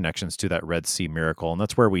more connections to that Red Sea miracle, and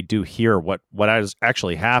that's where we do hear what has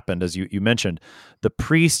actually happened. As you mentioned, the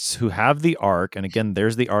priests who have the ark, and again,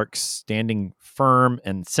 there's the ark standing firm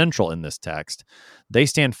and central in this text. They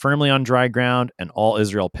stand firmly on dry ground, and all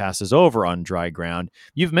Israel passes over on dry ground.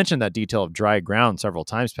 You've mentioned that detail of dry ground several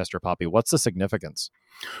times, Pastor Poppy. What's the significance?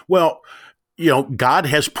 Well, God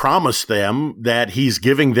has promised them that he's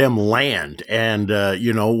giving them land. And,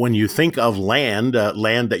 when you think of land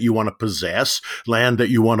that you want to possess, land that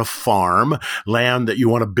you want to farm, land that you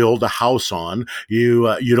want to build a house on,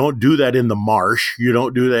 you don't do that in the marsh. You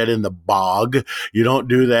don't do that in the bog. You don't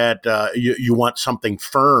do that. You want something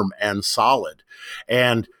firm and solid.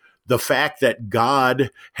 And the fact that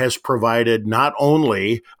God has provided not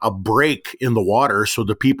only a break in the water so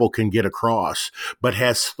the people can get across, but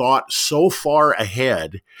has thought so far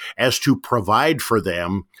ahead as to provide for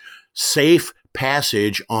them safe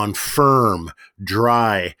passage on firm,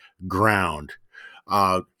 dry ground.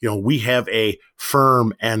 We have a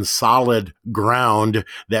firm and solid ground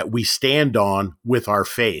that we stand on with our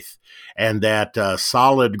faith. And that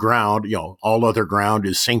solid ground, all other ground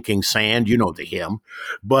is sinking sand, the hymn.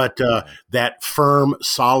 But that firm,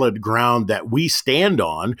 solid ground that we stand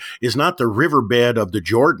on is not the riverbed of the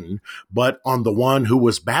Jordan, but on the one who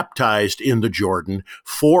was baptized in the Jordan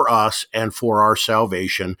for us and for our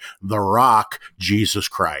salvation, the rock, Jesus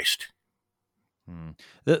Christ.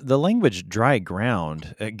 The language dry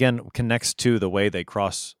ground, again, connects to the way they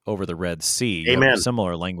cross over the Red Sea. Amen.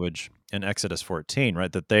 Similar language in Exodus 14,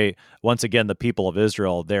 right? That they, once again, the people of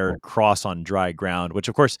Israel, they're cross on dry ground, which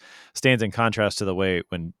of course stands in contrast to the way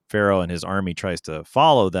when Pharaoh and his army tries to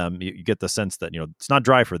follow them, you get the sense that, it's not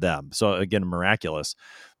dry for them. So again, miraculous.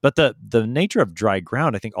 But the nature of dry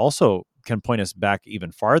ground, I think, also can point us back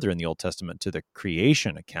even farther in the Old Testament to the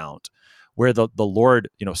creation account, where the Lord,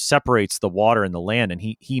 separates the water and the land, and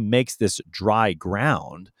he makes this dry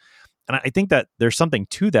ground. And I think that there's something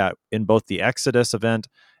to that in both the Exodus event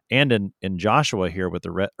and in Joshua here with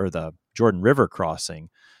the Jordan River crossing,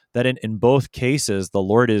 that in both cases the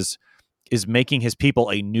Lord is making his people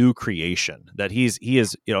a new creation. That he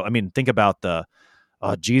is, think about the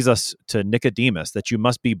Jesus to Nicodemus, that you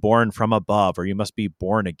must be born from above, or you must be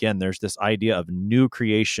born again. There's this idea of new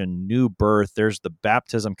creation, new birth. There's the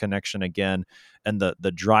baptism connection again, and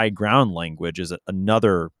the dry ground language is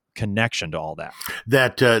another connection to all that.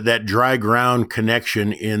 That dry ground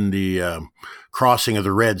connection in the crossing of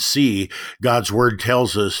the Red Sea, God's word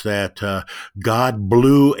tells us that God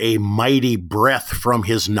blew a mighty breath from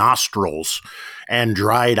his nostrils and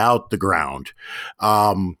dried out the ground.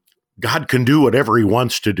 God can do whatever he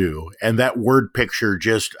wants to do. And that word picture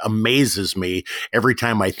just amazes me every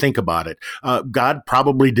time I think about it. God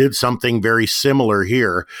probably did something very similar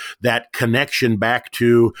here. That connection back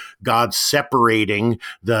to God separating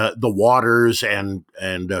the waters and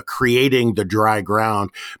creating the dry ground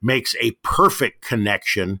makes a perfect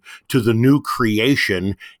connection to the new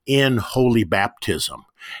creation in holy baptism.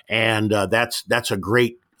 And that's a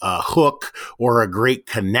great hook or a great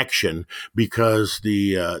connection, because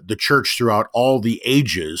the church throughout all the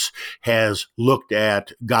ages has looked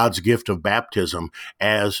at God's gift of baptism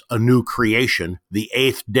as a new creation, the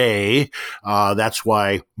eighth day. That's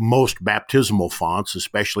why most baptismal fonts,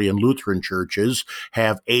 especially in Lutheran churches,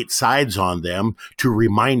 have 8 sides on them to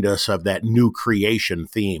remind us of that new creation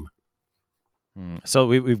theme. So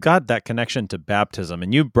we've got that connection to baptism,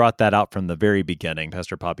 and you brought that out from the very beginning,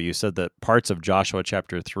 Pastor Poppy. You said that parts of Joshua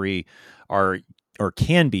chapter 3 are or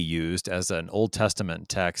can be used as an Old Testament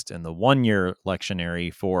text in the 1-year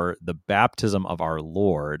lectionary for the baptism of our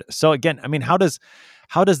Lord. So again, how does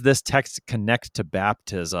this text connect to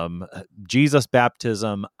baptism, Jesus'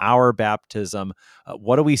 baptism, our baptism?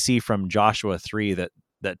 What do we see from Joshua 3 that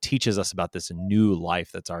teaches us about this new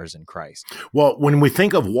life that's ours in Christ? Well, when we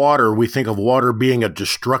think of water being a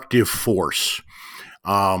destructive force.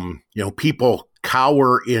 People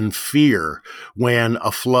cower in fear when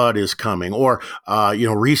a flood is coming. Or,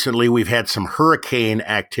 recently we've had some hurricane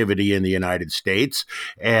activity in the United States,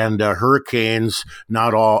 and hurricanes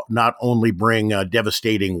not only bring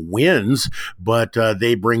devastating winds, but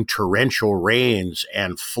they bring torrential rains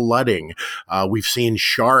and flooding. We've seen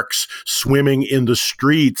sharks swimming in the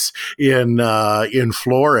streets in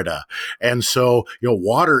Florida. And so,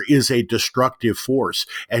 water is a destructive force,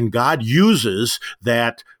 and God uses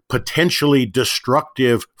that potentially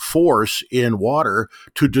destructive force in water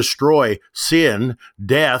to destroy sin,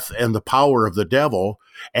 death, and the power of the devil,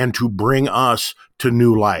 and to bring us to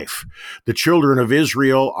new life. The children of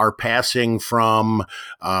Israel are passing from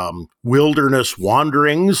wilderness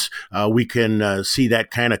wanderings. We can see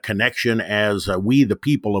that kind of connection as we, the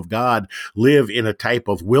people of God, live in a type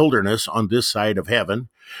of wilderness on this side of heaven,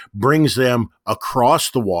 brings them across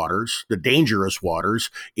the waters, the dangerous waters,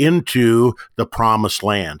 into the promised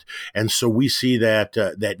land. And so we see that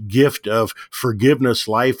that gift of forgiveness,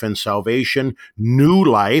 life, and salvation, new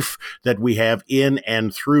life that we have in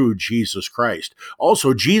and through Jesus Christ.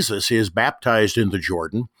 Also, Jesus is baptized in the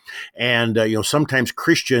Jordan, and sometimes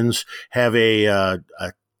Christians have a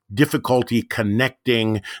difficulty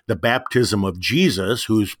connecting the baptism of Jesus,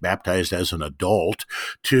 who's baptized as an adult,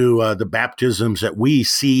 to the baptisms that we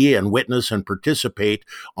see and witness and participate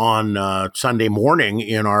on Sunday morning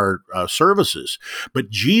in our services. But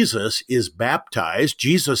Jesus is baptized.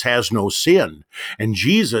 Jesus has no sin, and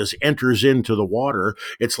Jesus enters into the water.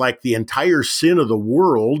 It's like the entire sin of the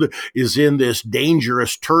world is in this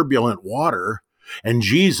dangerous, turbulent water, and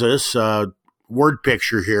Jesus, word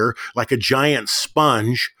picture here, like a giant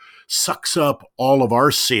sponge, sucks up all of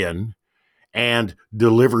our sin and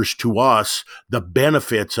delivers to us the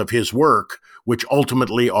benefits of his work, which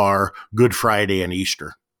ultimately are Good Friday and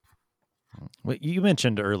Easter. Well, you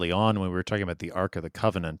mentioned early on when we were talking about the Ark of the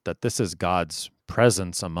Covenant that this is God's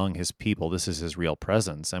presence among his people. This is his real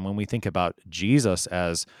presence. And when we think about Jesus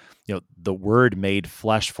as, the Word made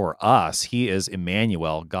flesh for us, he is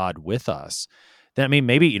Emmanuel, God with us. Then,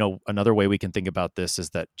 maybe, another way we can think about this is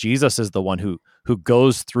that Jesus is the one who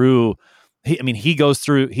goes through,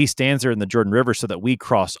 he stands there in the Jordan River so that we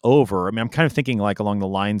cross over. I'm kind of thinking like along the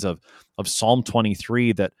lines of Psalm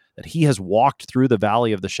 23, that he has walked through the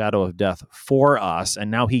valley of the shadow of death for us,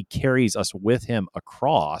 and now he carries us with him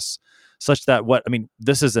across, such that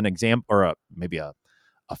this is an example, or maybe a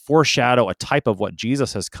foreshadow, a type of what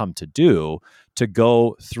Jesus has come to do, to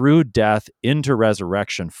go through death into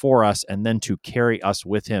resurrection for us, and then to carry us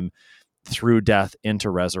with him through death into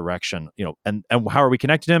resurrection. And how are we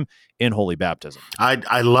connected to him? In holy baptism.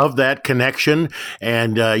 I love that connection.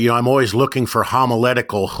 And, I'm always looking for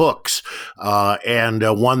homiletical hooks. And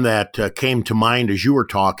one that came to mind as you were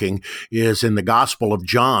talking is in the Gospel of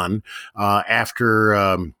John,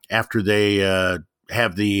 after they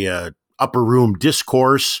have the upper room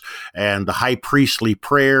discourse and the high priestly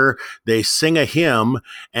prayer, they sing a hymn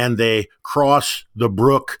and they cross the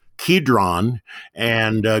brook Kidron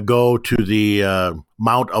and go to the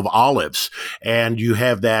Mount of Olives. And you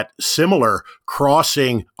have that similar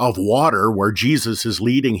crossing of water where Jesus is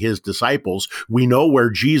leading his disciples. We know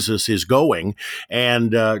where Jesus is going.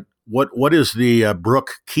 And what is the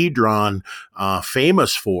brook Kidron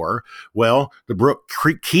famous for? Well, the brook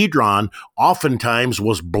Kidron oftentimes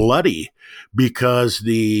was bloody because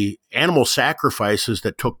the animal sacrifices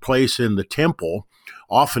that took place in the temple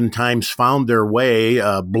oftentimes found their way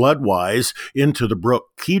blood-wise into the brook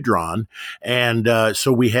Kidron. And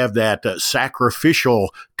so we have that sacrificial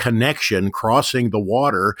connection crossing the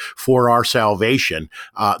water for our salvation.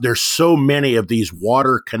 There's so many of these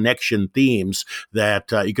water connection themes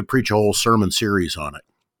that you could preach a whole sermon series on it.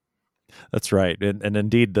 That's right. And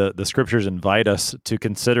indeed, the scriptures invite us to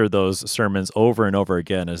consider those sermons over and over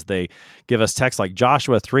again as they give us texts like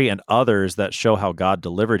Joshua 3 and others that show how God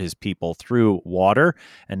delivered his people through water.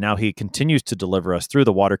 And now he continues to deliver us through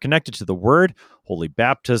the water, connected to the Word, holy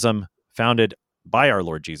baptism, founded by our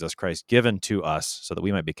Lord Jesus Christ, given to us so that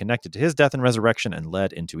we might be connected to his death and resurrection and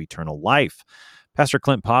led into eternal life. Pastor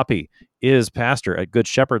Clint Poppy is pastor at Good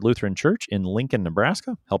Shepherd Lutheran Church in Lincoln,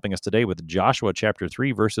 Nebraska, helping us today with Joshua chapter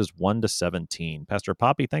 3, verses 1 to 17. Pastor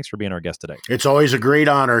Poppy, thanks for being our guest today. It's always a great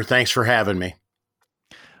honor. Thanks for having me.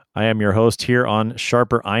 I am your host here on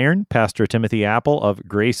Sharper Iron, Pastor Timothy Apple of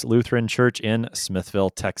Grace Lutheran Church in Smithville,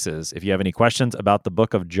 Texas. If you have any questions about the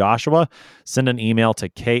book of Joshua, send an email to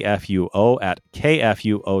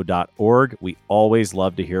kfuo@kfuo.org. We always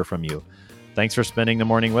love to hear from you. Thanks for spending the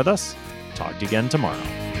morning with us. Talk to you again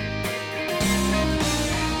tomorrow.